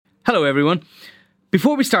Hello everyone.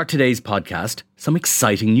 Before we start today's podcast, some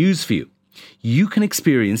exciting news for you. You can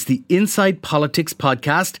experience the Inside Politics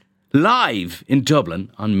podcast live in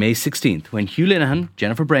Dublin on May 16th when Hugh Linehan,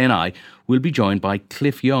 Jennifer Bray and I will be joined by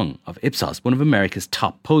Cliff Young of Ipsos, one of America's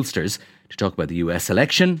top pollsters, to talk about the US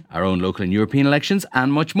election, our own local and European elections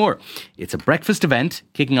and much more. It's a breakfast event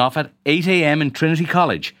kicking off at 8 a.m. in Trinity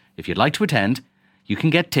College. If you'd like to attend, you can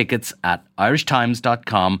get tickets at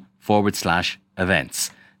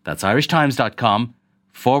irishtimes.com/events. That's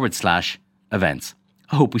irishtimes.com/events.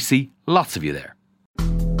 I hope we see lots of you there.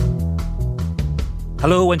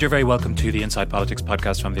 Hello, and you're very welcome to the Inside Politics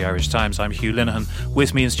podcast from the Irish Times. I'm Hugh Linehan.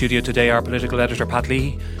 With me in studio today, our political editor, Pat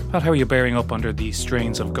Leahy. Pat, how are you bearing up under the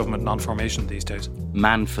strains of government non-formation these days?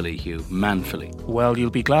 Manfully, Hugh, manfully. Well, you'll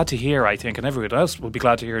be glad to hear, I think, and everyone else will be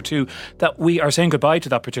glad to hear too, that we are saying goodbye to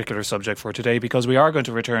that particular subject for today, because we are going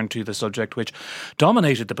to return to the subject which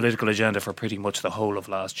dominated the political agenda for pretty much the whole of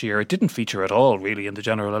last year. It didn't feature at all, really, in the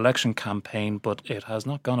general election campaign, but it has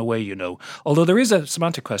not gone away, you know. Although there is a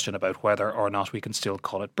semantic question about whether or not we can still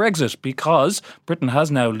call it Brexit, because Britain has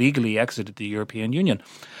now legally exited the European Union.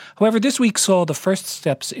 However, this week saw the first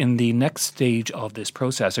steps in the next stage of this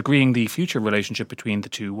process, agreeing the future relationship between the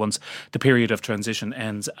two once the period of transition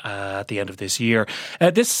ends at the end of this year.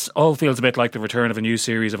 This all feels a bit like the return of a new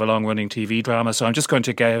series of a long-running TV drama, so I'm just going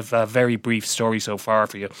to give a very brief story so far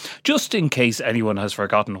for you, just in case anyone has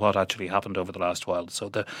forgotten what actually happened over the last while. So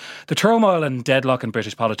the turmoil and deadlock in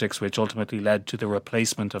British politics, which ultimately led to the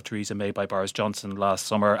replacement of Theresa May by Boris Johnson last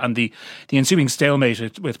summer, and the ensuing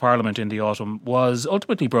stalemate with Parliament in the autumn, was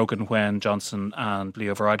ultimately broken when Johnson and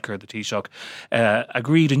Leo Varadkar, the Taoiseach,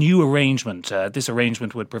 agreed a new arrangement. This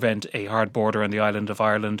arrangement would prevent a hard border on the island of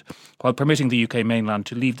Ireland while permitting the UK mainland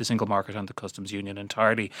to leave the single market and the customs union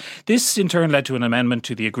entirely. This in turn led to an amendment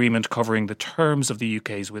to the agreement covering the terms of the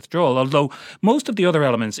UK's withdrawal, although most of the other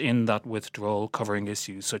elements in that withdrawal, covering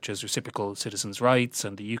issues such as reciprocal citizens' rights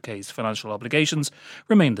and the UK's financial obligations,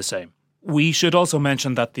 remained the same. We should also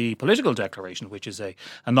mention that the political declaration, which is a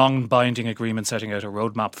non-binding agreement setting out a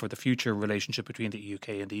roadmap for the future relationship between the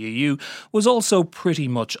UK and the EU, was also pretty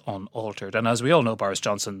much unaltered. And as we all know, Boris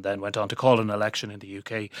Johnson then went on to call an election in the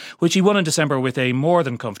UK, which he won in December with a more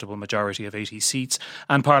than comfortable majority of 80 seats,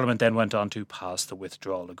 and Parliament then went on to pass the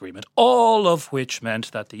withdrawal agreement, all of which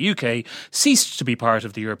meant that the UK ceased to be part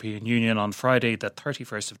of the European Union on Friday, the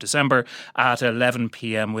 31st of December at 11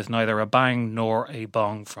 p.m. with neither a bang nor a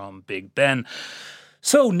bong from Big Ben.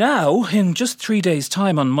 So now, in just 3 days'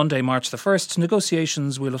 time, on Monday, March the 1st,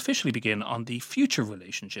 negotiations will officially begin on the future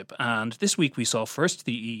relationship. And this week we saw first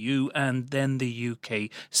the EU and then the UK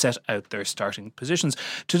set out their starting positions.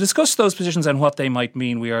 To discuss those positions and what they might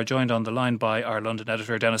mean, we are joined on the line by our London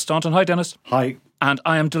editor, Dennis Staunton. Hi, Dennis. Hi. And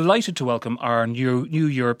I am delighted to welcome our new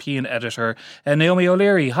European editor, Naomi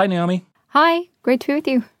O'Leary. Hi, Naomi. Hi, great to be with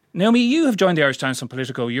you. Naomi, you have joined the Irish Times from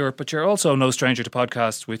Politico Europe, but you're also no stranger to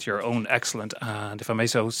podcasts with your own excellent and, if I may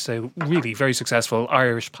so say, really very successful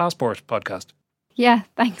Irish Passport podcast. Yeah,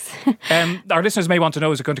 thanks. Our listeners may want to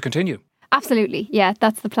know, is it going to continue? Absolutely, yeah,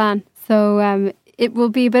 that's the plan. So it will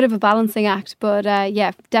be a bit of a balancing act, but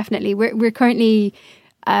yeah, definitely. We're currently,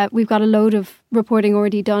 we've got a load of reporting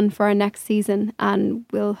already done for our next season, and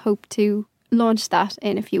we'll hope to launch that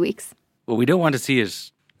in a few weeks. Well, we don't want to see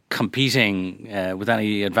it competing with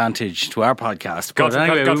any advantage to our podcast. But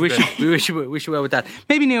anyway, we wish you well with that.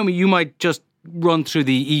 Maybe, Naomi, you might just run through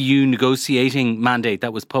the EU negotiating mandate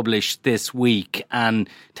that was published this week and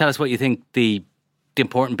tell us what you think the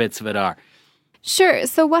important bits of it are. Sure.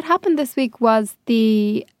 So what happened this week was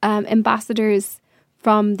the ambassadors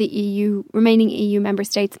from the remaining EU member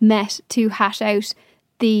states met to hash out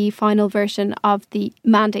the final version of the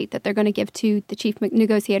mandate that they're going to give to the chief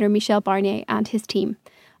negotiator, Michel Barnier, and his team.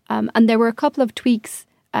 And there were a couple of tweaks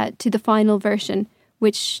to the final version,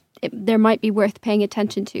 which there might be worth paying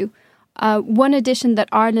attention to. One addition that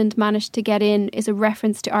Ireland managed to get in is a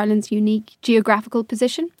reference to Ireland's unique geographical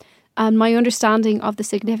position. And my understanding of the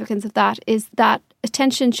significance of that is that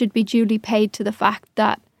attention should be duly paid to the fact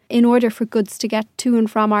that in order for goods to get to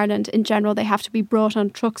and from Ireland in general, they have to be brought on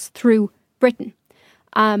trucks through Britain.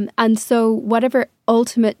 And so whatever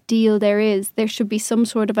ultimate deal there should be some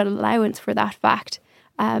sort of an allowance for that fact.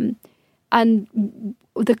 And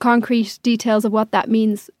the concrete details of what that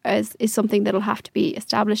means is something that will have to be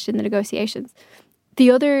established in the negotiations.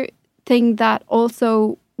 The other thing that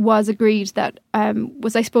also was agreed that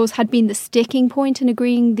was, I suppose, had been the sticking point in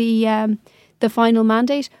agreeing the final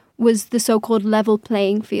mandate was the so-called level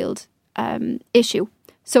playing field issue.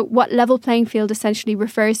 So what level playing field essentially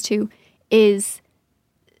refers to is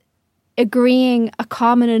agreeing a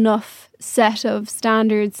common enough set of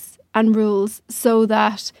standards and rules so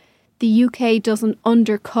that the UK doesn't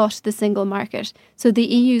undercut the single market. So the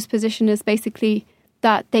EU's position is basically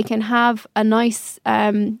that they can have a nice,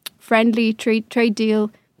 friendly trade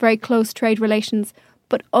deal, very close trade relations,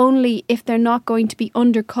 but only if they're not going to be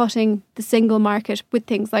undercutting the single market with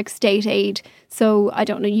things like state aid. So I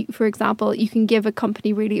don't know, for example, you can give a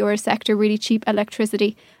company really, or a sector, really cheap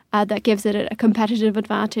electricity that gives it a competitive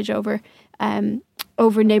advantage over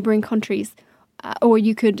neighbouring countries. Or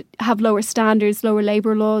you could have lower standards, lower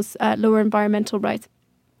labour laws, lower environmental rights.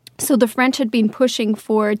 So the French had been pushing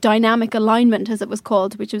for dynamic alignment, as it was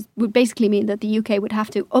called, which would basically mean that the UK would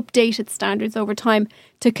have to update its standards over time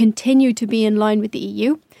to continue to be in line with the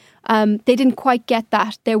EU. They didn't quite get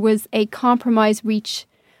that. There was a compromise reached,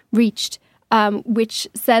 which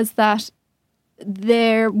says that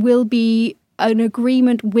there will be an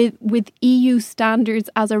agreement with EU standards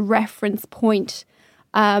as a reference point.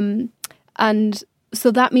 And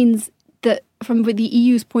so that means that from the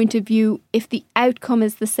EU's point of view, if the outcome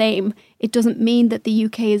is the same, it doesn't mean that the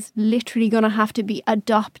UK is literally going to have to be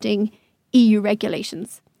adopting EU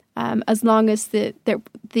regulations, as long as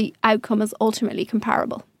the outcome is ultimately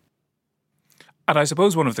comparable. And I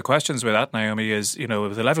suppose one of the questions with that, Naomi, is,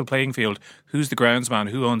 with a level playing field, who's the groundsman,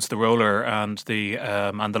 who owns the roller and the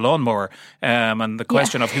lawnmower, and the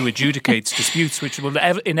question of who adjudicates disputes, which will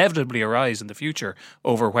inevitably arise in the future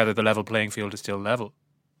over whether the level playing field is still level.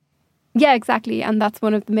 Yeah, exactly, and that's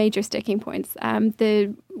one of the major sticking points.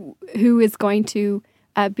 Who is going to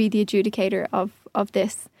be the adjudicator of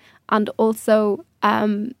this, and also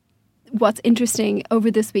what's interesting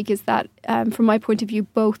over this week is that, from my point of view,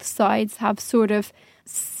 both sides have sort of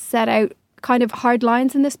set out kind of hard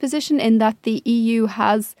lines in this position, in that the EU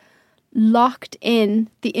has locked in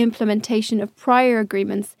the implementation of prior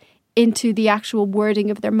agreements into the actual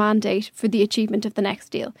wording of their mandate for the achievement of the next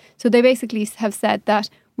deal. So they basically have said that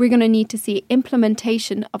we're going to need to see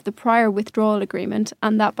implementation of the prior withdrawal agreement,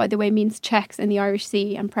 and that, by the way, means checks in the Irish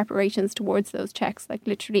Sea and preparations towards those checks, like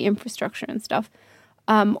literally infrastructure and stuff.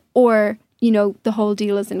 Or, the whole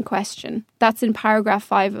deal is in question. That's in paragraph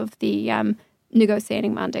 5 of the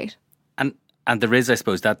negotiating mandate. And there is, I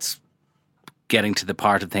suppose, that's getting to the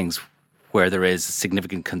part of things where there is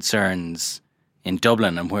significant concerns in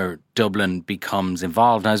Dublin and where Dublin becomes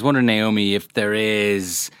involved. And I was wondering, Naomi, if there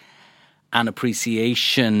is an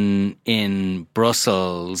appreciation in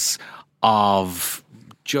Brussels of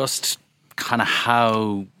just kind of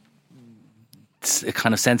how a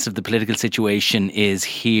kind of sense of the political situation is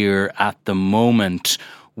here at the moment,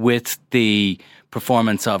 with the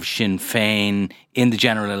performance of Sinn Féin in the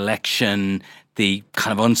general election, the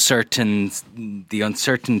kind of uncertainty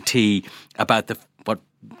about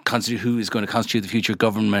who is going to constitute the future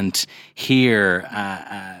government here,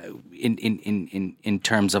 in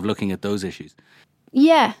terms of looking at those issues.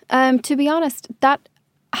 Yeah, to be honest, that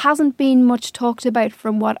hasn't been much talked about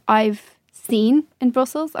from what I've seen in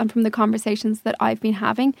Brussels and from the conversations that I've been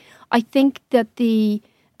having. I think that the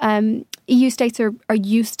EU states are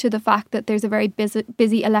used to the fact that there's a very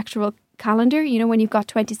busy electoral calendar. When you've got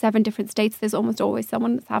 27 different states, there's almost always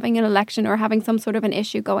someone that's having an election or having some sort of an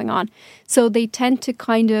issue going on. So they tend to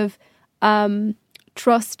kind of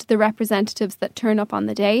trust the representatives that turn up on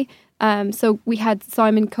the day. So we had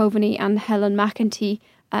Simon Coveney and Helen McEntee,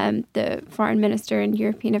 the Foreign Minister and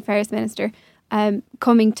European Affairs Minister,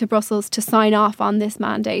 coming to Brussels to sign off on this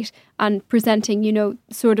mandate and presenting,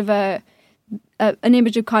 sort of an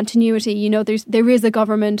image of continuity. There is a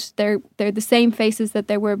government. They're the same faces that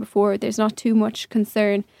there were before. There's not too much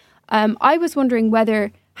concern. I was wondering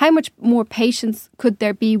how much more patience could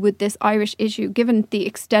there be with this Irish issue, given the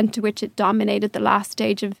extent to which it dominated the last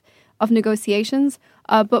stage of negotiations.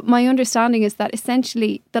 But my understanding is that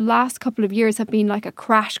essentially the last couple of years have been like a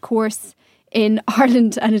crash course in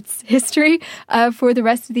Ireland and its history for the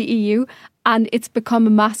rest of the EU. And it's become a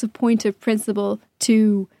massive point of principle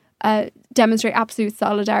to demonstrate absolute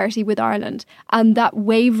solidarity with Ireland. And that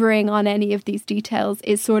wavering on any of these details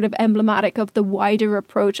is sort of emblematic of the wider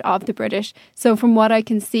approach of the British. So from what I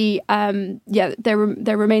can see, there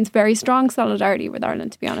remains very strong solidarity with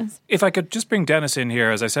Ireland, to be honest. If I could just bring Dennis in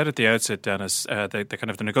here, as I said at the outset, Dennis, the kind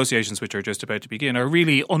of the negotiations which are just about to begin are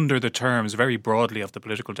really under the terms very broadly of the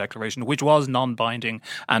political declaration, which was non-binding,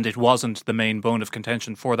 and it wasn't the main bone of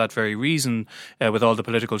contention for that very reason, with all the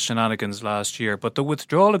political shenanigans last year. But the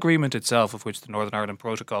withdrawal agreement itself, of which the Northern Ireland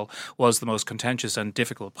Protocol was the most contentious and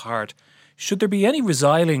difficult part. Should there be any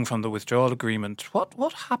resiling from the withdrawal agreement,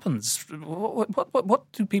 what happens?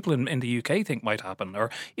 What do people in the UK think might happen?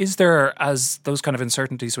 Or is there, as those kind of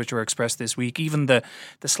uncertainties which were expressed this week, even the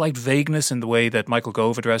slight vagueness in the way that Michael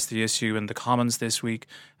Gove addressed the issue in the Commons this week?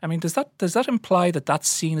 I mean, does that imply that that's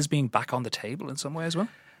seen as being back on the table in some way as well?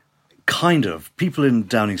 People in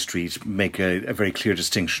Downing Street make a very clear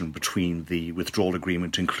distinction between the withdrawal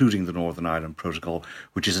agreement, including the Northern Ireland Protocol,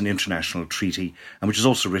 which is an international treaty and which is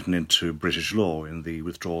also written into British law in the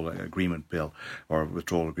Withdrawal Agreement Bill, or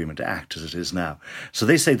Withdrawal Agreement Act as it is now. So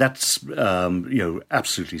they say that's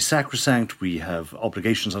absolutely sacrosanct. We have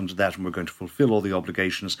obligations under that, and we're going to fulfil all the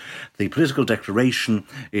obligations. The political declaration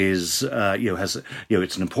is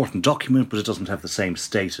it's an important document, but it doesn't have the same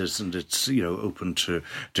status, and it's open to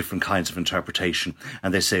different kinds of interpretation.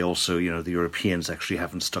 And they say also, the Europeans actually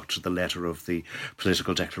haven't stuck to the letter of the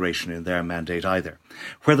political declaration in their mandate either.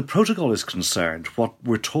 Where the protocol is concerned, what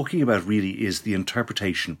we're talking about really is the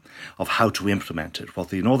interpretation of how to implement it. What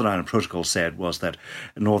the Northern Ireland Protocol said was that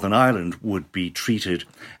Northern Ireland would be treated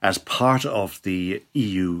as part of the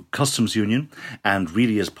EU customs union and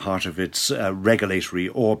really as part of its regulatory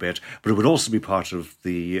orbit, but it would also be part of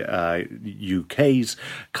the UK's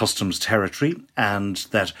customs territory, and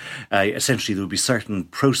that essentially there would be certain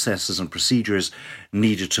processes and procedures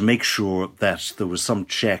needed to make sure that there was some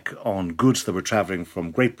check on goods that were travelling from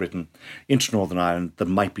Great Britain into Northern Ireland that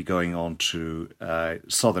might be going on to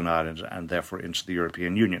Southern Ireland and therefore into the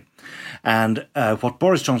European Union. And what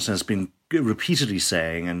Boris Johnson has been repeatedly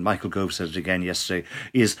saying, and Michael Gove said it again yesterday,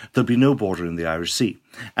 is there'll be no border in the Irish Sea.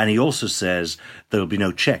 And he also says there'll be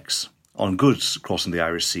no checks on goods crossing the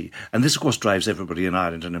Irish Sea. And this, of course, drives everybody in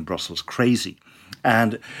Ireland and in Brussels crazy.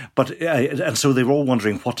 And so they were all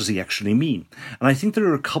wondering, what does he actually mean? And I think there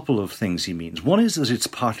are a couple of things he means. One is that it's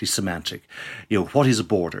partly semantic. What is a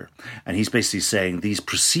border? And he's basically saying these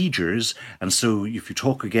procedures. And so if you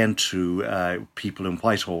talk again to people in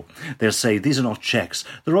Whitehall, they'll say these are not checks.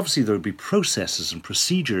 There will be processes and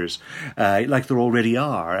procedures like there already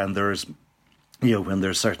are. And there's when there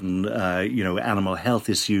are certain, animal health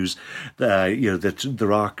issues, that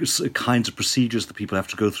there are kinds of procedures that people have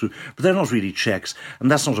to go through, but they're not really checks, and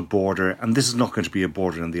that's not a border, and this is not going to be a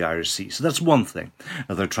border in the Irish Sea. So that's one thing.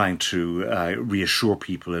 They're trying to reassure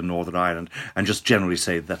people in Northern Ireland and just generally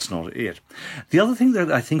say that's not it. The other thing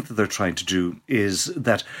that I think that they're trying to do is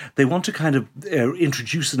that they want to kind of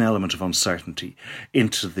introduce an element of uncertainty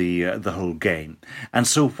into the whole game. And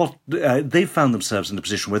so what they've found themselves in a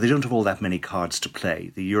position where they don't have all that many cards to play.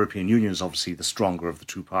 The European Union is obviously the stronger of the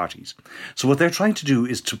two parties. So what they're trying to do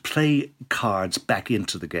is to play cards back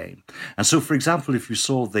into the game. And so, for example, if you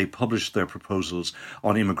saw they published their proposals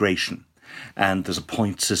on immigration, and there's a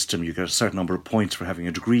point system. You get a certain number of points for having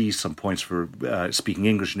a degree, some points for speaking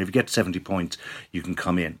English, and if you get 70 points, you can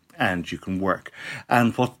come in and you can work.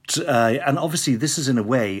 And obviously this is in a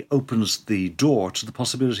way opens the door to the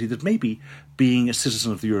possibility that maybe being a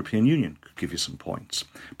citizen of the European Union could give you some points.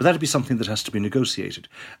 But that'd be something that has to be negotiated.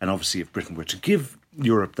 And obviously if Britain were to give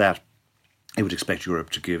Europe that, it would expect Europe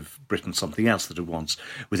to give Britain something else that it wants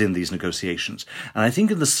within these negotiations. And I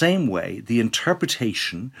think in the same way, the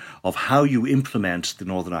interpretation of how you implement the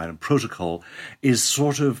Northern Ireland Protocol is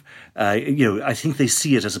sort of, I think they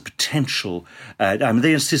see it as a potential,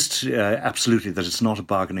 they insist absolutely that it's not a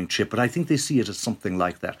bargaining chip, but I think they see it as something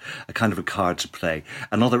like that, a kind of a card to play,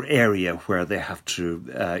 another area where they have to,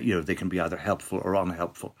 they can be either helpful or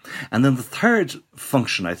unhelpful. And then the third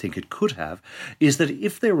function I think it could have is that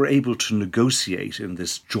if they were able to negotiate in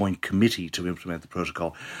this joint committee to implement the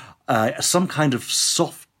protocol, some kind of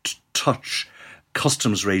soft touch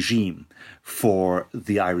customs regime for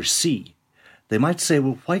the Irish Sea, they might say,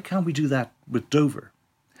 well, why can't we do that with Dover?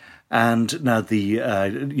 And now the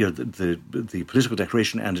political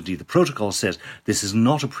declaration and indeed the protocol says this is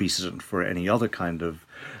not a precedent for any other kind of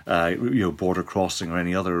border crossing or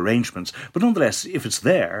any other arrangements. But nonetheless, if it's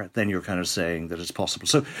there, then you're kind of saying that it's possible.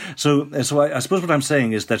 So I suppose what I'm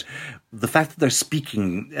saying is that the fact that they're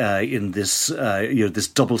speaking in this this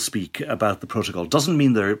double speak about the protocol doesn't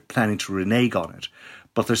mean they're planning to renege on it.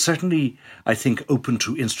 But they're certainly, I think, open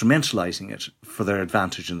to instrumentalising it for their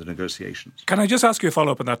advantage in the negotiations. Can I just ask you a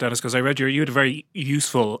follow-up on that, Dennis? Because I read you had a very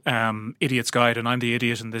useful idiot's guide, and I'm the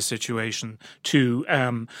idiot in this situation, to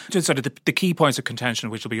sort of the key points of contention,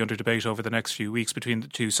 which will be under debate over the next few weeks between the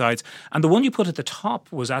two sides. And the one you put at the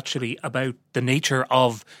top was actually about the nature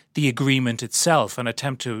of the agreement itself, an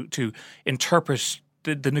attempt to interpret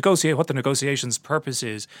what the negotiation's purpose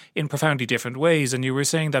is in profoundly different ways. And you were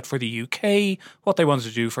saying that for the UK, what they wanted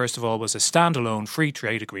to do, first of all, was a standalone free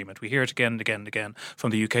trade agreement. We hear it again and again and again from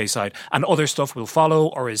the UK side. And other stuff will follow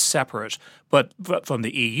or is separate. But from the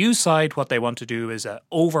EU side, what they want to do is an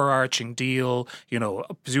overarching deal,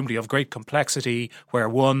 presumably of great complexity, where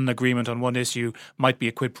one agreement on one issue might be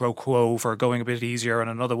a quid pro quo for going a bit easier on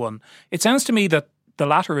another one. It sounds to me that the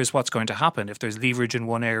latter is what's going to happen if there's leverage in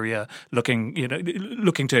one area, looking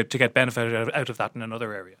to get benefit out of that in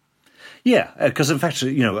another area. Yeah, because in fact,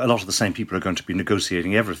 a lot of the same people are going to be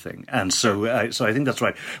negotiating everything, and so I think that's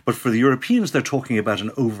right. But for the Europeans, they're talking about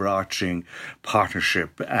an overarching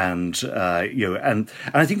partnership, and and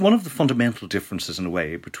I think one of the fundamental differences in a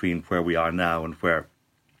way between where we are now and where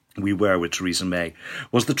we were with Theresa May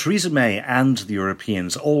was that Theresa May and the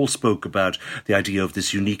Europeans all spoke about the idea of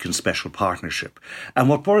this unique and special partnership. And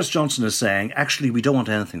what Boris Johnson is saying, actually, we don't want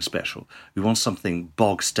anything special. We want something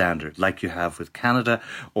bog standard, like you have with Canada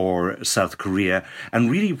or South Korea.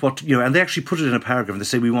 And really and they actually put it in a paragraph. They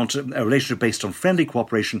say we want a relationship based on friendly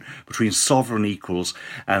cooperation between sovereign equals.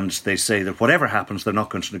 And they say that whatever happens, they're not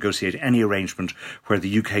going to negotiate any arrangement where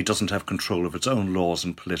the UK doesn't have control of its own laws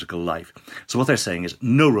and political life. So what they're saying is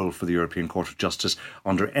no for the European Court of Justice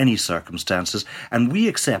under any circumstances. And we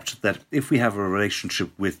accept that if we have a relationship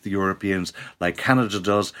with the Europeans like Canada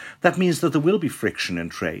does, that means that there will be friction in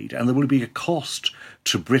trade and there will be a cost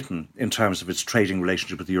to Britain in terms of its trading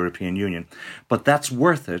relationship with the European Union. But that's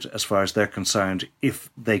worth it as far as they're concerned if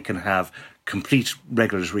they can have complete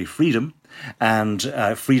regulatory freedom and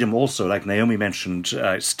freedom also, like Naomi mentioned,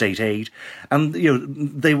 state aid. And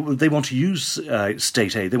they want to use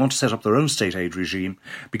state aid. They want to set up their own state aid regime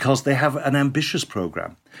because they have an ambitious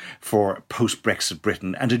programme for post-Brexit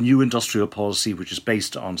Britain and a new industrial policy which is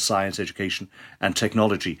based on science, education and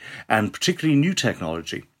technology, and particularly new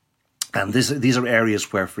technology. And these are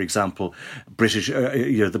areas where, for example, the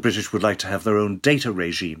British would like to have their own data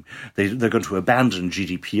regime. They're going to abandon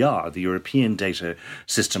GDPR, the European data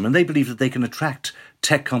system, and they believe that they can attract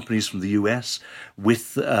tech companies from the US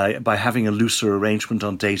by having a looser arrangement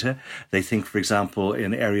on data. They think, for example,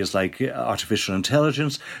 in areas like artificial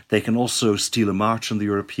intelligence, they can also steal a march on the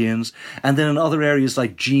Europeans. And then in other areas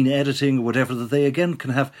like gene editing or whatever, that they again can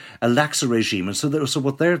have a laxer regime. And so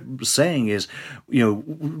what they're saying is,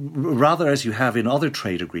 rather as you have in other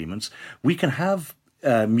trade agreements, we can have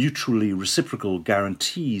mutually reciprocal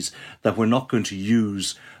guarantees that we're not going to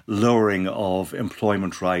use lowering of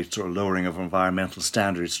employment rights or lowering of environmental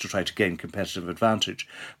standards to try to gain competitive advantage.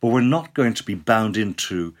 But we're not going to be bound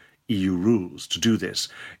into EU rules to do this.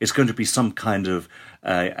 It's going to be some kind of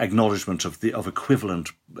acknowledgement of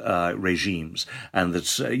equivalent regimes, and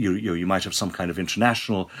that you might have some kind of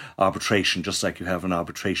international arbitration, just like you have an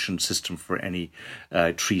arbitration system for any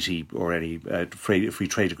treaty or any free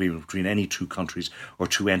trade agreement between any two countries or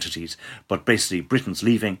two entities. But basically, Britain's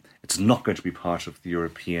leaving. It's not going to be part of the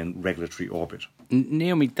European regulatory orbit.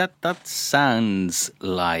 Naomi, that sounds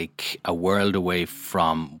like a world away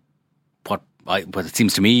from what it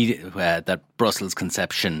seems to me that Brussels'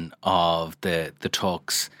 conception of the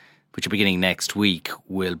talks, which are beginning next week,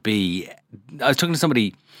 will be. I was talking to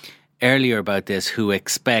somebody earlier about this who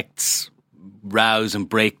expects rows and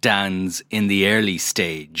breakdowns in the early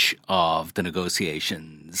stage of the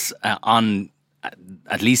negotiations on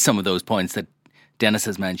at least some of those points that Dennis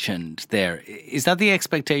has mentioned there. Is that the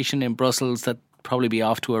expectation in Brussels, that probably be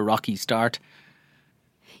off to a rocky start?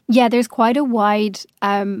 Yeah, there's quite a wide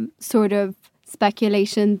sort of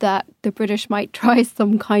speculation that the British might try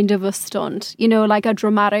some kind of a stunt, like a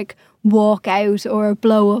dramatic walkout or a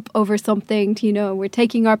blow up over something, we're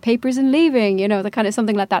taking our papers and leaving, the kind of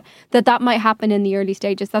something like that might happen in the early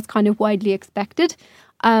stages. That's kind of widely expected.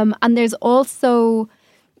 And there's also,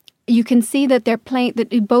 you can see that they're playing,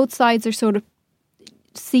 that both sides are sort of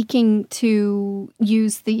seeking to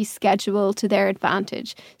use the schedule to their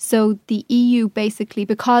advantage. So the EU basically,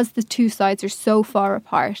 because the two sides are so far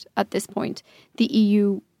apart at this point, the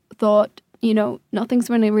EU thought, nothing's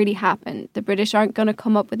going to really happen. The British aren't going to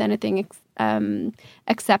come up with anything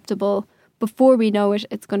acceptable. Before we know it,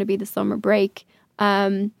 it's going to be the summer break.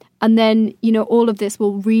 And then, all of this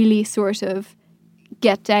will really sort of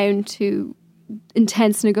get down to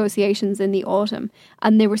intense negotiations in the autumn,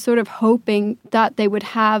 and they were sort of hoping that they would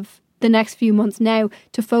have the next few months now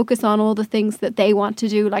to focus on all the things that they want to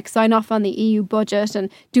do, like sign off on the EU budget and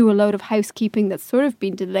do a load of housekeeping that's sort of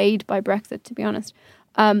been delayed by Brexit, to be honest.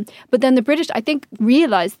 But then the British, I think,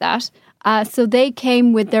 realised that, so they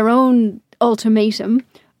came with their own ultimatum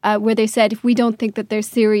where they said, if we don't think that there's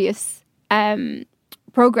serious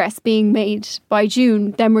progress being made by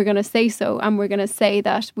June, then we're going to say so, and we're going to say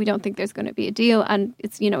that we don't think there's going to be a deal, and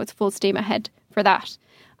it's full steam ahead for that.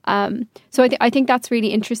 So I think that's really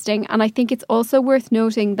interesting, and I think it's also worth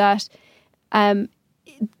noting that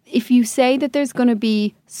if you say that there's going to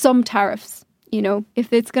be some tariffs,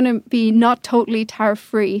 if it's going to be not totally tariff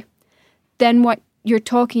free, then what you're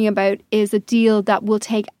talking about is a deal that will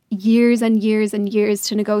take years and years and years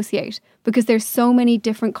to negotiate, because there's so many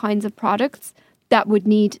different kinds of products that would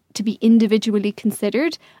need to be individually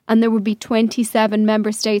considered, and there would be 27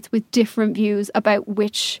 member states with different views about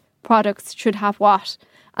which products should have what.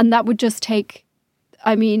 And that would just take,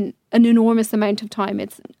 an enormous amount of time.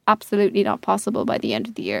 It's absolutely not possible by the end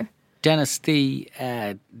of the year. Dennis, the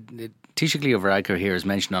Taoiseach Leo Varadkar here is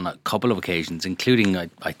mentioned on a couple of occasions, including,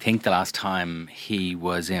 I think, the last time he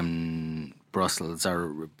was in Brussels,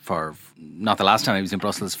 not the last time he was in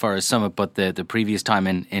Brussels for a summit, but the previous time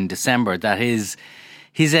in December, that his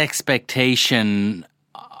expectation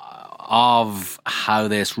of how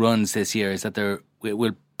this runs this year is that it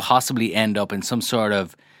will possibly end up in some sort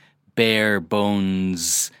of bare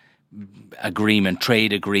bones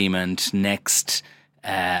trade agreement next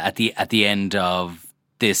at the end of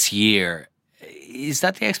this year. Is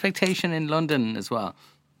that the expectation in London as well?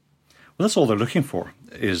 Well, that's all they're looking for,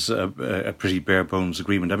 is a pretty bare bones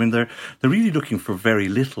agreement. I mean, they're really looking for very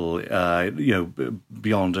little,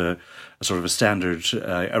 beyond a sort of a standard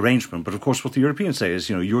arrangement. But of course, what the Europeans say is,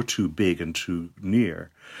 you're too big and too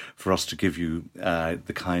near for us to give you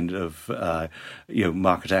the kind of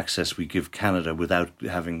market access we give Canada without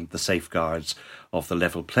having the safeguards of the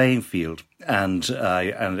level playing field, and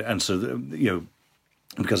so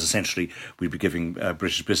because essentially we'd be giving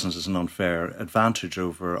British businesses an unfair advantage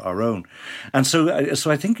over our own. And so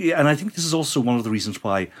I think this is also one of the reasons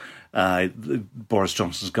why Boris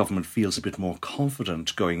Johnson's government feels a bit more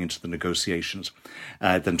confident going into the negotiations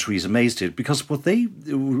than Theresa May's did, because what they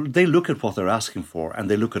look at what they're asking for,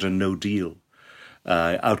 and they look at a no-deal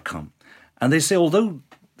outcome. And they say, although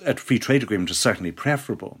a free trade agreement is certainly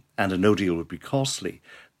preferable and a no-deal would be costly,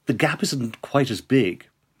 the gap isn't quite as big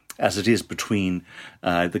as it is between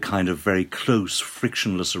the kind of very close,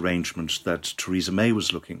 frictionless arrangement that Theresa May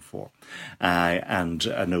was looking for and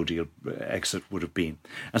a no-deal exit would have been.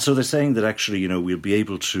 And so they're saying that actually, we'll be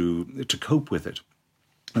able to cope with it.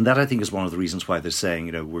 And that, I think, is one of the reasons why they're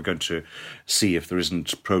saying, we're going to see if there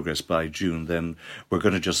isn't progress by June, then we're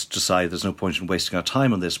going to just decide there's no point in wasting our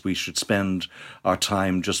time on this. We should spend our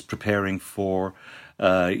time just preparing for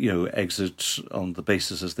exit on the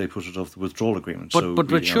basis, as they put it, of the withdrawal agreement.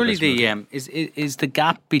 But surely is the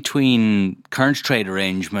gap between current trade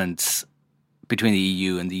arrangements between the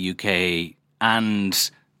EU and the UK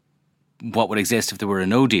and what would exist if there were a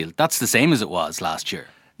no deal, that's the same as it was last year.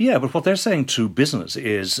 Yeah, but what they're saying to business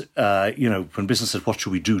is, when business says, what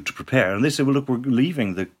should we do to prepare? And they say, well, look, we're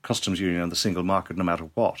leaving the customs union and the single market no matter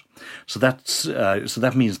what. So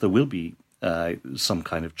that means there will be some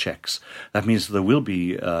kind of checks. That means there will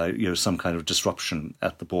be, some kind of disruption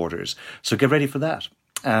at the borders. So get ready for that,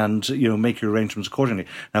 and make your arrangements accordingly.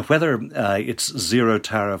 Now, whether it's zero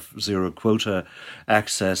tariff, zero quota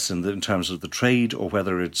access in terms of the trade, or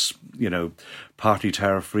whether it's partly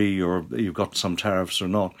tariff free, or you've got some tariffs or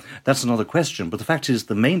not, that's another question. But the fact is,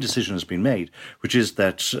 the main decision has been made, which is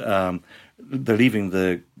that they're leaving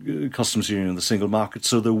the customs union and the single market,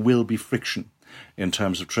 so there will be friction in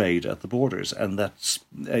terms of trade at the borders, and that's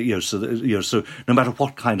so no matter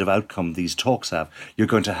what kind of outcome these talks have, you're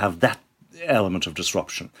going to have that element of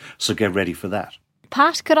disruption. So get ready for that.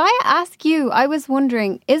 Pat, could I ask you? I was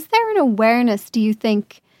wondering, is there an awareness, do you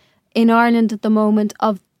think, in Ireland at the moment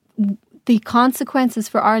of the consequences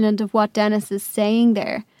for Ireland of what Dennis is saying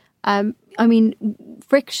there?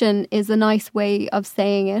 Friction is a nice way of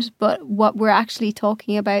saying it, but what we're actually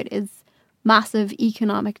talking about is massive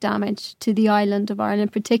economic damage to the island of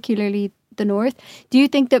Ireland, particularly the north. Do you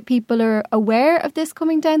think that people are aware of this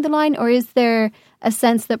coming down the line, or is there a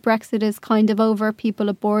sense that Brexit is kind of over, people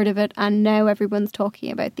are bored of it, and now everyone's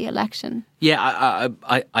talking about the election? Yeah,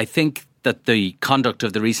 I think that the conduct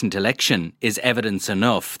of the recent election is evidence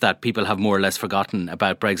enough that people have more or less forgotten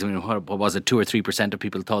about Brexit. I mean, what was it, 2 or 3% of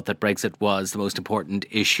people thought that Brexit was the most important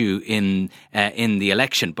issue in the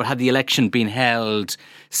election. But had the election been held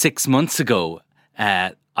 6 months ago,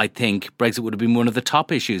 I think Brexit would have been one of the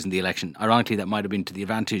top issues in the election. Ironically, that might have been to the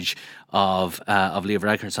advantage of Leo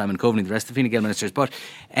Varadkar and Simon Coveney, the rest of the Fine Gael ministers. But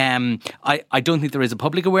I don't think there is a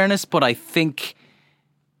public awareness, but I think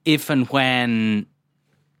if and when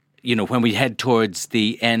we head towards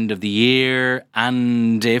the end of the year,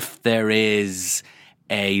 and if there is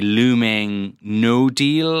a looming no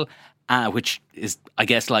deal, which is, I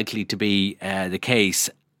guess, likely to be the case,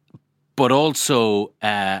 but also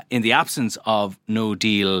in the absence of no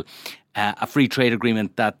deal, a free trade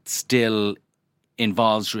agreement that still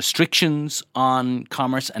involves restrictions on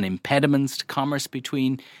commerce and impediments to commerce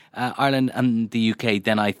between Ireland and the UK,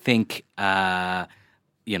 then I think I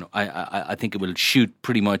think it will shoot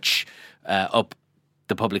pretty much up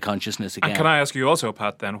the public consciousness again. And can I ask you also,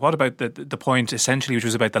 Pat, then, what about the point essentially, which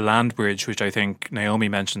was about the land bridge, which I think Naomi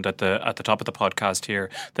mentioned at the top of the podcast here,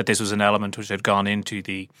 that this was an element which had gone into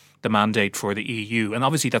the mandate for the EU. And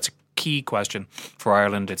obviously that's a key question for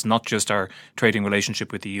Ireland. It's not just our trading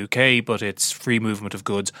relationship with the UK, but it's free movement of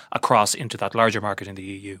goods across into that larger market in the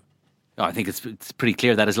EU. Oh, I think it's pretty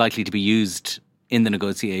clear that is likely to be used in the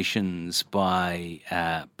negotiations by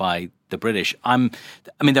the British.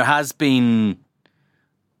 There has been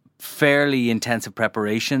fairly intensive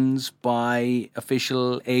preparations by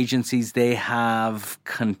official agencies. They have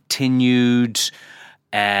continued.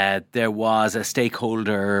 There was a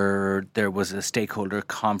stakeholder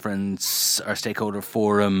conference or stakeholder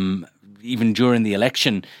forum even during the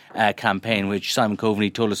election campaign, which Simon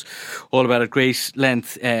Coveney told us all about at great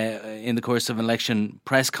length in the course of an election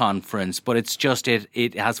press conference. But it's just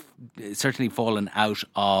it has certainly fallen out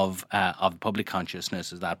of public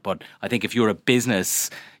consciousness as that. But I think if you're a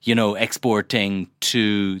business, exporting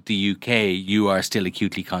to the UK, you are still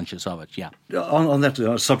acutely conscious of it. Yeah. On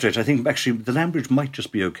that subject, I think actually the land bridge might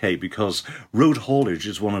just be okay because road haulage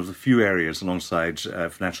is one of the few areas alongside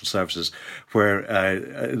financial services where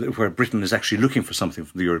Britain is actually looking for something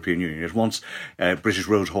from the European Union. It wants British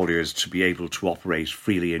road hauliers to be able to operate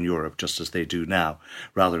freely in Europe, just as they do now,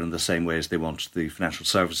 rather in the same way as they want the financial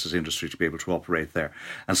services industry to be able to operate there.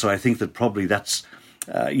 And so I think that probably that's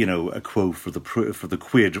a quo for the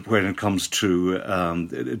quid when it comes to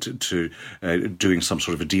doing some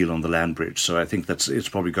sort of a deal on the land bridge. So I think it's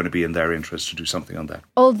probably going to be in their interest to do something on that.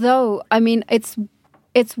 Although,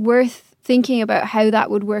 it's worth thinking about how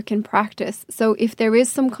that would work in practice. So if there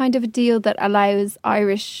is some kind of a deal that allows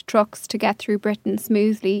Irish trucks to get through Britain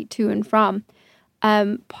smoothly to and from,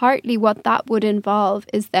 partly what that would involve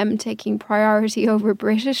is them taking priority over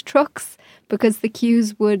British trucks because the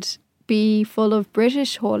queues would be full of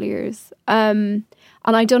British hauliers. And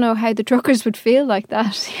I don't know how the truckers would feel like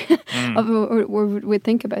that or would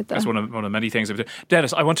think about that. That's one of many things.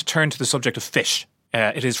 Dennis, I want to turn to the subject of fish.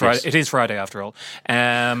 It is Friday. Yes. It is Friday after all,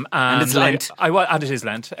 and it's Lent. And it is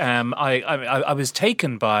Lent. I was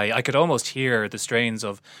taken by. I could almost hear the strains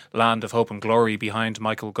of "Land of Hope and Glory" behind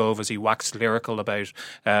Michael Gove as he waxed lyrical about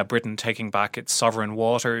Britain taking back its sovereign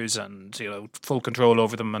waters and full control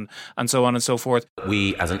over them and so on and so forth.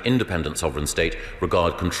 We, as an independent sovereign state,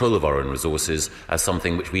 regard control of our own resources as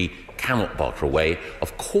something which we cannot barter away.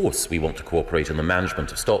 Of course, we want to cooperate in the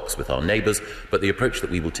management of stocks with our neighbours, but the approach that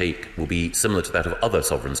we will take will be similar to that of other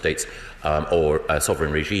sovereign states or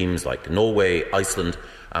sovereign regimes like Norway, Iceland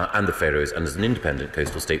and the Faroes. And as an independent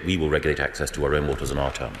coastal state, we will regulate access to our own waters on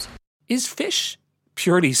our terms. Is fish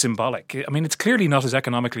purely symbolic? It's clearly not as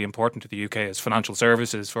economically important to the UK as financial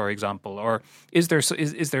services, for example. Or is there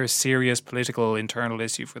a serious political internal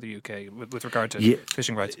issue for the UK with regard to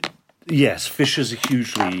fishing rights? Yes, fish is a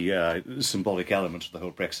hugely symbolic element of the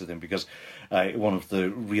whole Brexit thing because one of the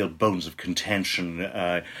real bones of contention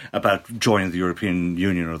about joining the European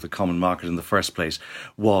Union or the common market in the first place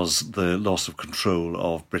was the loss of control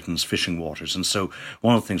of Britain's fishing waters. And so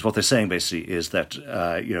one of the things, what they're saying basically is that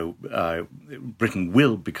Britain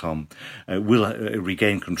will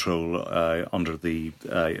regain control under the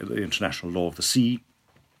international law of the sea.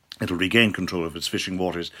 It'll regain control of its fishing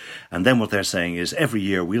waters. And then what they're saying is every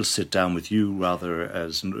year we'll sit down with you, rather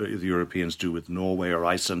as the Europeans do with Norway or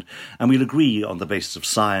Iceland, and we'll agree on the basis of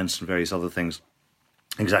science and various other things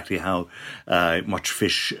exactly how much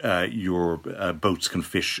fish your boats can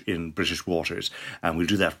fish in British waters. And we'll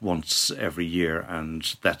do that once every year,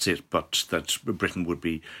 and that's it. But that Britain would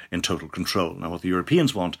be in total control. Now, what the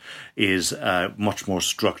Europeans want is much more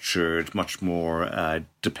structured, much more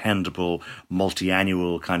dependable,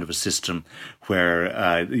 multi-annual kind of a system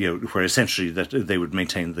where where essentially that they would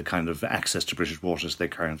maintain the kind of access to British waters they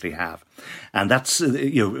currently have. And that's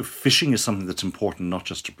fishing is something that's important not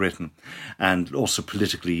just to Britain and also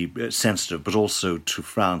politically sensitive, but also to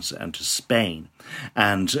France and to Spain.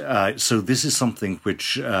 And so this is something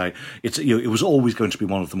which it was always going to be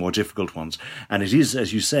one of the more difficult ones. And it is,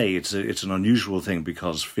 as you say, it's an unusual thing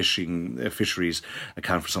because fisheries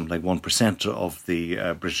account for something like 1% of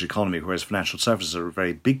the British economy, whereas financial services are a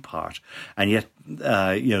very big part. And yet,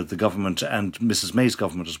 the government and Mrs. May's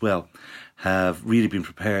government as well have really been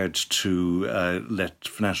prepared to let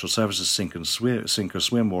financial services sink or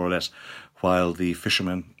swim more or less, while the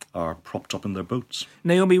fishermen are propped up in their boats.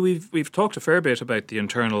 Naomi, we've talked a fair bit about the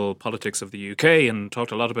internal politics of the UK and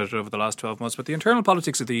talked a lot about it over the last 12 months, but the internal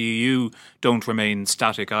politics of the EU don't remain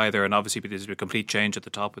static either, and obviously there's a complete change at the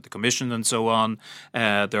top with the Commission and so on.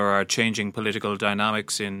 There are changing political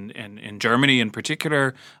dynamics in Germany in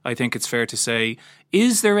particular, I think it's fair to say.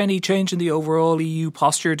 Is there any change in the overall EU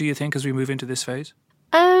posture, do you think, as we move into this phase?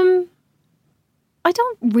 I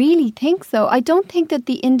don't really think so. I don't think that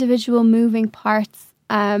the individual moving parts,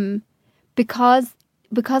 because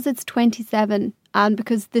it's 27 and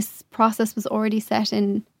because this process was already set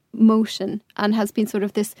in motion and has been sort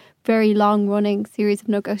of this very long running series of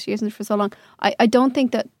negotiations for so long, I don't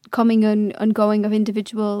think that coming and going of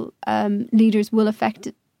individual leaders will affect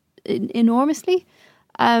it enormously,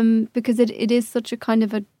 because it is such a kind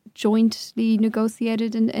of a jointly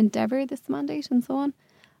negotiated endeavour, this mandate and so on.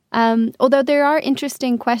 Although there are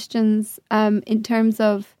interesting questions in terms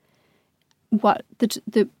of what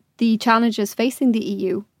the challenges facing the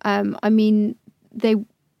EU. I mean,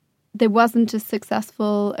 there wasn't a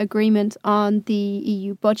successful agreement on the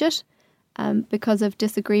EU budget because of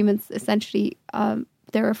disagreements. Essentially,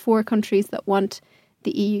 there are 4 countries that want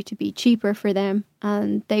the EU to be cheaper for them,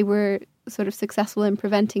 and they were sort of successful in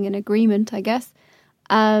preventing an agreement, I guess.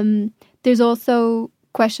 There's also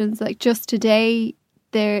questions like just today,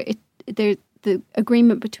 there's the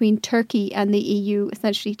agreement between Turkey and the EU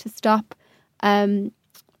essentially to stop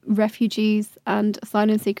refugees and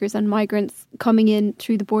asylum seekers and migrants coming in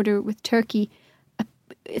through the border with Turkey.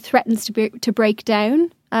 It threatens to break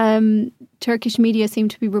down. Turkish media seem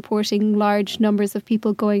to be reporting large numbers of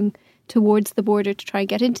people going towards the border to try and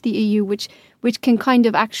get into the EU, which can kind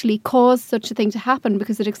of actually cause such a thing to happen,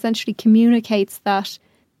 because it essentially communicates that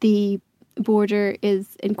the border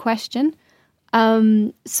is in question.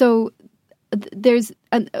 So there's,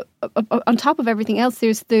 on top of everything else,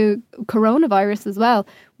 there's the coronavirus as well,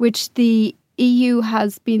 which the EU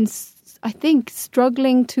has been, I think,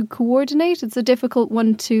 struggling to coordinate. It's a difficult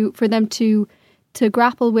one for them to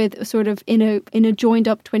grapple with, sort of in a joined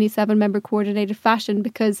up 27 member coordinated fashion,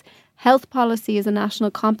 because health policy is a national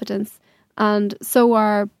competence and so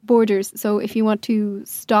are borders. So if you want to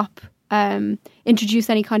introduce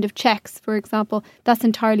any kind of checks, for example, that's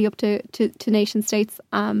entirely up to nation states.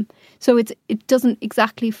 So it doesn't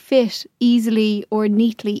exactly fit easily or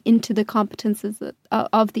neatly into the competences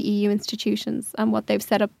of the EU institutions and what they've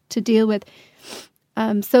set up to deal with.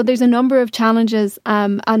 So there's a number of challenges,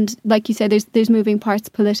 and like you say, there's moving parts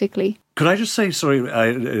politically. Could I just say, sorry,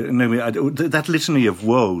 Naomi, that litany of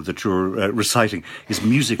woe that you're reciting is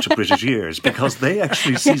music to British ears, because they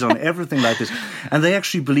actually seize on everything like this. And they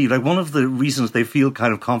actually believe, like, one of the reasons they feel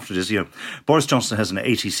kind of confident is, Boris Johnson has an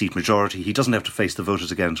 80-seat majority. He doesn't have to face the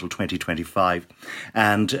voters again until 2025.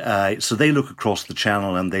 And so they look across the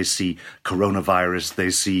channel and they see coronavirus, they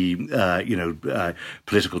see,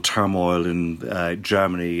 political turmoil in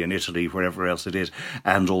Germany and Italy, wherever else it is,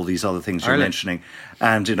 and all these other things you're mentioning,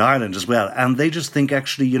 and in Ireland as well. And they just think,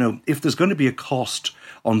 actually, if there's going to be a cost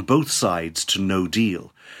on both sides to no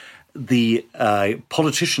deal, the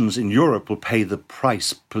politicians in Europe will pay the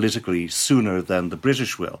price politically sooner than the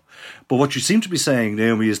British will. But what you seem to be saying,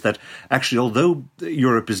 Naomi, is that actually, although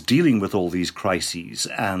Europe is dealing with all these crises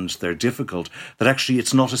and they're difficult, that actually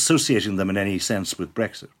it's not associating them in any sense with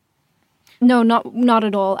Brexit. No, not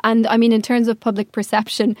at all. And I mean, in terms of public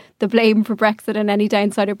perception, the blame for Brexit and any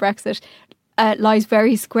downside of Brexit lies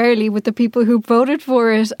very squarely with the people who voted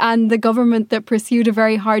for it and the government that pursued a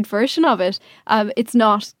very hard version of it.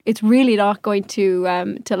 It's really not going to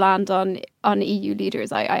land on EU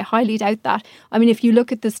leaders. I highly doubt that. I mean, if you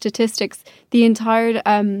look at the statistics, the entire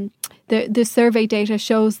the survey data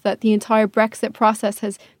shows that the entire Brexit process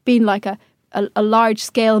has been like a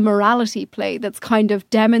large-scale morality play that's kind of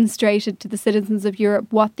demonstrated to the citizens of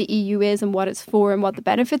Europe what the EU is and what it's for and what the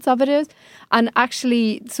benefits of it is, and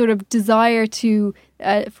actually sort of desire to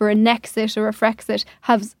for a Nexit or a Frexit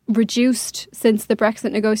have reduced since the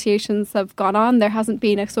Brexit negotiations have gone on. There hasn't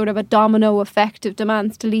been a sort of a domino effect of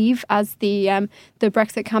demands to leave, as the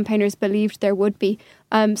Brexit campaigners believed there would be.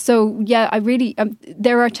 So yeah, I really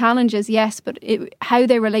there are challenges, yes, but how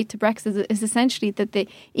they relate to Brexit is essentially that the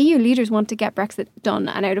EU leaders want to get Brexit done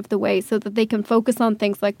and out of the way so that they can focus on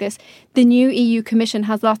things like this. The new EU Commission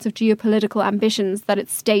has lots of geopolitical ambitions that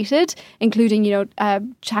it's stated, including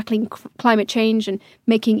tackling climate change and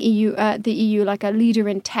making the EU like a leader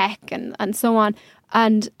in tech and so on.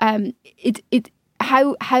 And its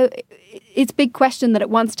big question that it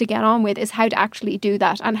wants to get on with is how to actually do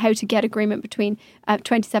that and how to get agreement between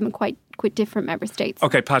 27 quite different member states.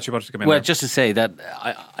 Okay, Pat, you wanted to come in Well, there. just to say that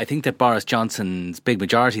I think that Boris Johnson's big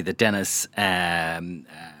majority that Dennis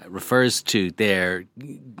refers to there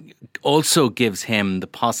also gives him the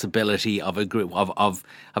possibility of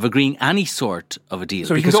agreeing any sort of a deal.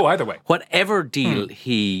 So he can go either way. Whatever deal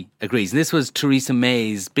he agrees. And this was Theresa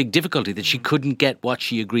May's big difficulty, that she couldn't get what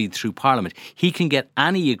she agreed through Parliament. He can get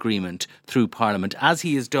any agreement through Parliament, as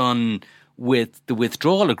he has done with the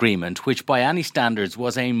withdrawal agreement, which by any standards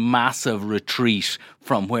was a massive retreat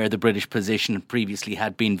from where the British position previously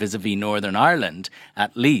had been vis-a-vis Northern Ireland,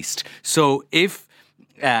 at least. So if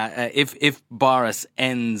Boris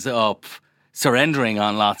ends up surrendering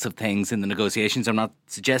on lots of things in the negotiations, I'm not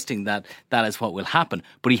suggesting that that is what will happen,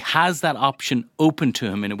 but he has that option open to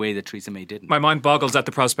him in a way that Theresa May didn't. My mind boggles at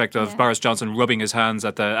the prospect of Boris Johnson rubbing his hands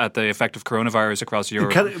at the effect of coronavirus across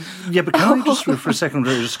Europe. Can I just, for a second,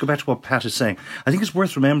 just go back to what Pat is saying? I think it's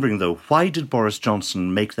worth remembering, though, why did Boris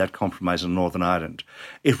Johnson make that compromise on Northern Ireland?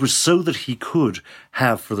 It was so that he could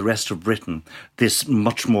have, for the rest of Britain, this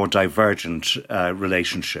much more divergent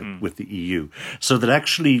relationship with the EU. So that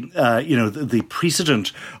actually, the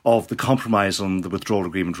precedent of the compromise on the withdrawal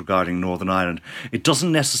agreement regarding Northern Ireland, it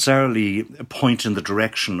doesn't necessarily point in the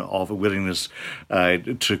direction of a willingness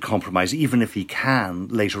to compromise, even if he can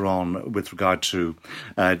later on with regard to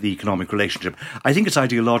the economic relationship. I think it's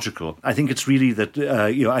ideological. I think it's really that,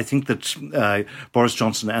 I think that Boris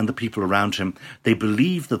Johnson and the people around him, they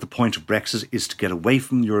believe that the point of Brexit is to get away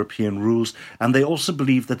from European rules, and they also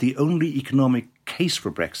believe that the only economic case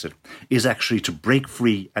for Brexit is actually to break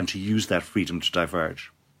free and to use that freedom to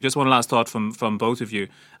diverge. Just one last thought from both of you.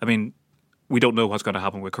 I mean, we don't know what's going to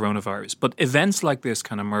happen with coronavirus, but events like this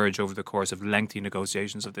can emerge over the course of lengthy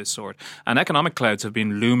negotiations of this sort. And economic clouds have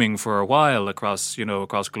been looming for a while across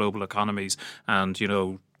global economies. And,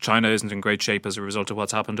 China isn't in great shape as a result of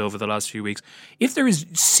what's happened over the last few weeks. If there is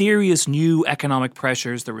serious new economic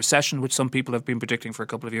pressures, the recession, which some people have been predicting for a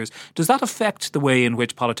couple of years, does that affect the way in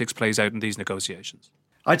which politics plays out in these negotiations?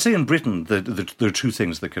 I'd say in Britain there are two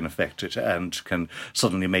things that can affect it and can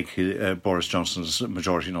suddenly make Boris Johnson's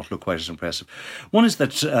majority not look quite as impressive. One is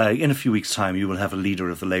that in a few weeks' time you will have a leader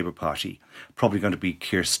of the Labour Party, probably going to be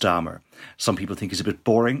Keir Starmer. Some people think he's a bit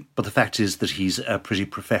boring, but the fact is that he's a pretty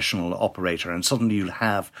professional operator, and suddenly you'll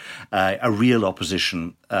have a real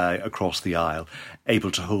opposition across the aisle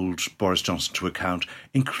able to hold Boris Johnson to account,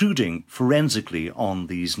 including forensically on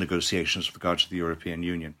these negotiations with regard to the European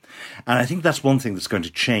Union. And I think that's one thing that's going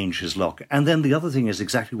to change his luck. And then the other thing is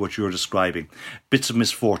exactly what you're describing, bits of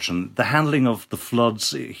misfortune. The handling of the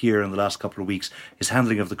floods here in the last couple of weeks, his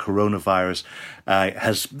handling of the coronavirus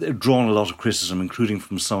has drawn a lot of criticism, including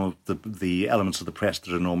from some of the elements of the press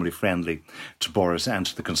that are normally friendly to Boris and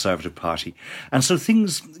to the Conservative Party. And so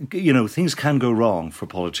things can go wrong for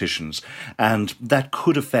politicians, and that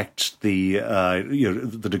could affect the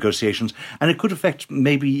negotiations, and it could affect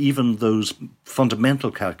maybe even those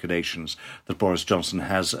fundamental calculations that Boris Johnson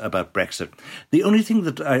has about Brexit. The only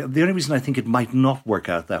reason I think it might not work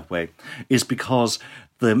out that way is because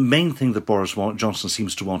the main thing that Boris Johnson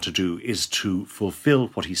seems to want to do is to fulfil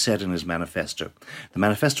what he said in his manifesto. The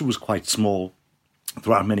manifesto was quite small.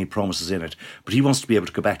 There aren't many promises in it, but he wants to be able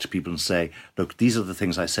to go back to people and say, look, these are the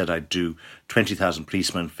things I said I'd do. 20,000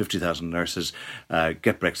 policemen, 50,000 nurses,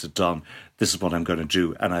 get Brexit done. This is what I'm going to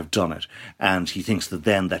do, and I've done it. And he thinks that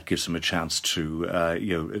then that gives him a chance to,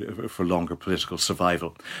 for longer political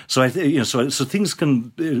survival. So so things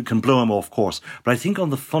can blow him off course. But I think on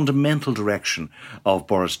the fundamental direction of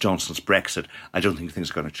Boris Johnson's Brexit, I don't think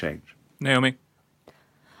things are going to change. Naomi?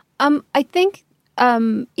 I think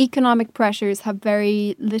economic pressures have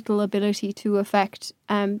very little ability to affect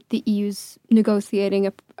the EU's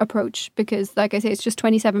negotiating approach because, like I say, it's just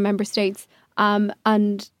 27 member states,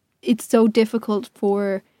 and it's so difficult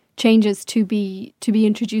for changes to be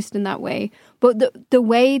introduced in that way. But the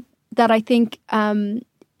way that I think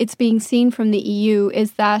it's being seen from the EU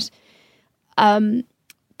is that the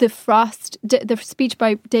speech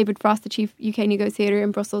by David Frost, the chief UK negotiator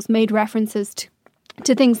in Brussels, made references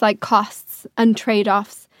to things like costs and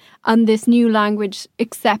trade-offs, and this new language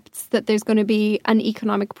accepts that there's going to be an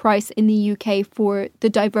economic price in the UK for the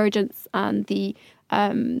divergence and the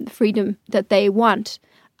freedom that they want,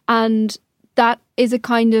 and that is a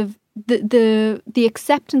kind of the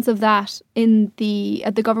acceptance of that at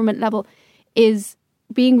the government level is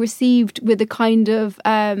being received with a kind of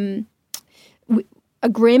a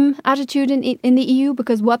grim attitude in the EU,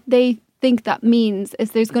 because what they think that means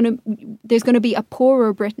is there's going to be a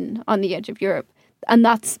poorer Britain on the edge of Europe, and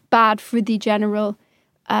that's bad for the general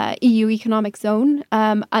EU economic zone,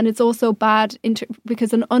 and it's also bad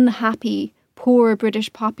because an unhappy poor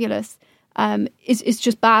British populace is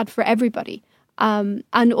just bad for everybody,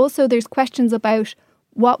 and also there's questions about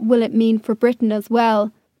what will it mean for Britain as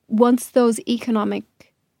well once those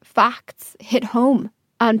economic facts hit home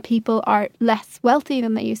and people are less wealthy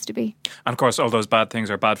than they used to be. And of course, all those bad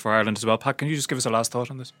things are bad for Ireland as well. Pat, can you just give us a last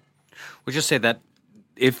thought on this? We'll just say that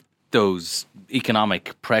if those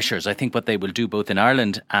economic pressures. I think what they will do both in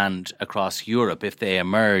Ireland and across Europe if they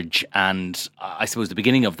emerge, and I suppose the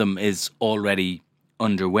beginning of them is already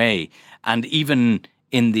underway. And even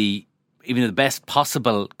in the best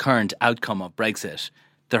possible current outcome of Brexit,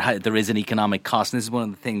 there is an economic cost. And this is one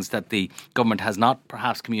of the things that the government has not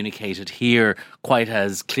perhaps communicated here quite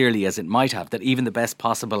as clearly as it might have, that even the best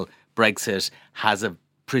possible Brexit has a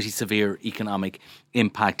pretty severe economic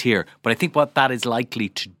impact here. But I think what that is likely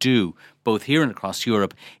to do, both here and across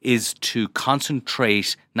Europe, is to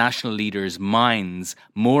concentrate national leaders' minds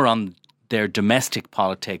more on their domestic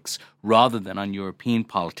politics rather than on European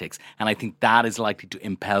politics. And I think that is likely to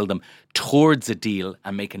impel them towards a deal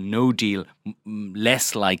and make a no deal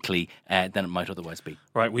less likely than it might otherwise be.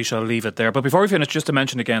 Right, we shall leave it there. But before we finish, just to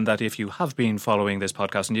mention again that if you have been following this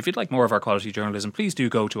podcast and if you'd like more of our quality journalism, please do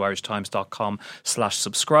go to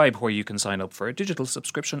irishtimes.com/subscribe, where you can sign up for a digital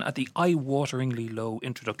subscription at the eye-wateringly low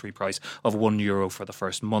introductory price of €1 for the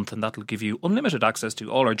first month. And that'll give you unlimited access to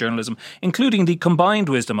all our journalism, including the combined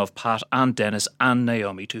wisdom of Pat and Dennis and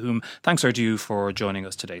Naomi, to whom thanks are due for joining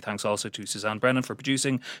us today. Thanks also to Suzanne Brennan for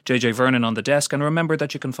producing, JJ Vernon on the desk. And remember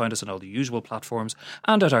that you can find us on all the usual platforms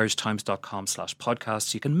and at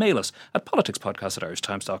irishtimes.com/podcasts. You can mail us at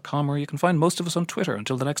politicspodcast@irishtimes.com, or you can find most of us on Twitter.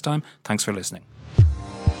 Until the next time, thanks for listening.